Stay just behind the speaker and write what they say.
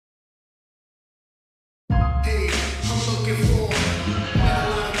looking for. Got a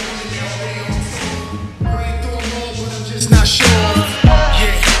lot of women out there on tour. Praying through them all, but I'm just not sure.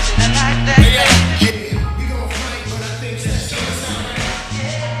 Yeah. We gon' fight, but I think that's just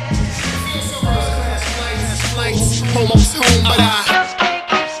first class flights, almost home, but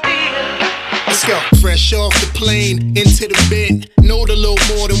let's go. Fresh off the plane, into the bed. Know a little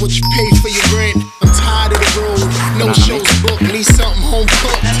more than what you pay for your rent. I'm tired of the road, no shows booked. Need something home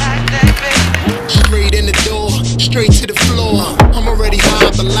cooked. Straight in the door, straight to the floor. I'm already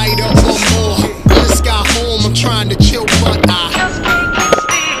high, but light up one more. Just got home, I'm trying to chill, but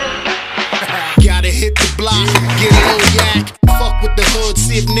gotta hit the block, get a little yak. Fuck with the hood,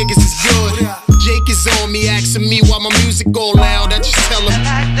 see if niggas is good. Jake is on me, asking me why my music go loud. I just tell him,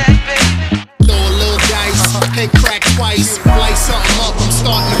 throw a little dice, head crack twice. Light something up, I'm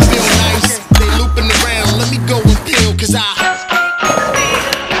starting to feel nice. They looping around, let me go and peel, cause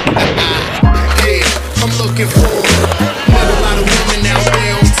I'm looking for. Met a lot of women out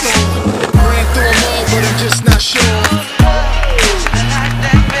there on tour. Ran through them all, but I'm just not sure.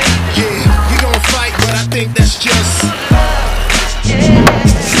 Yeah, we gon' fight, but I think that's just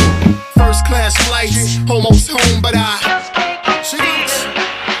first class flights, almost home, but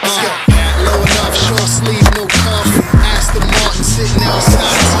low enough, short sleeve, no cuff. Aston Martin sitting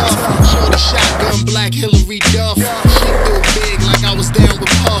outside tough. Shorty shotgun, black Hillary Duff. She threw it big like I was down with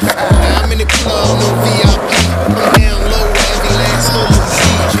Puff. Now I'm in the club, no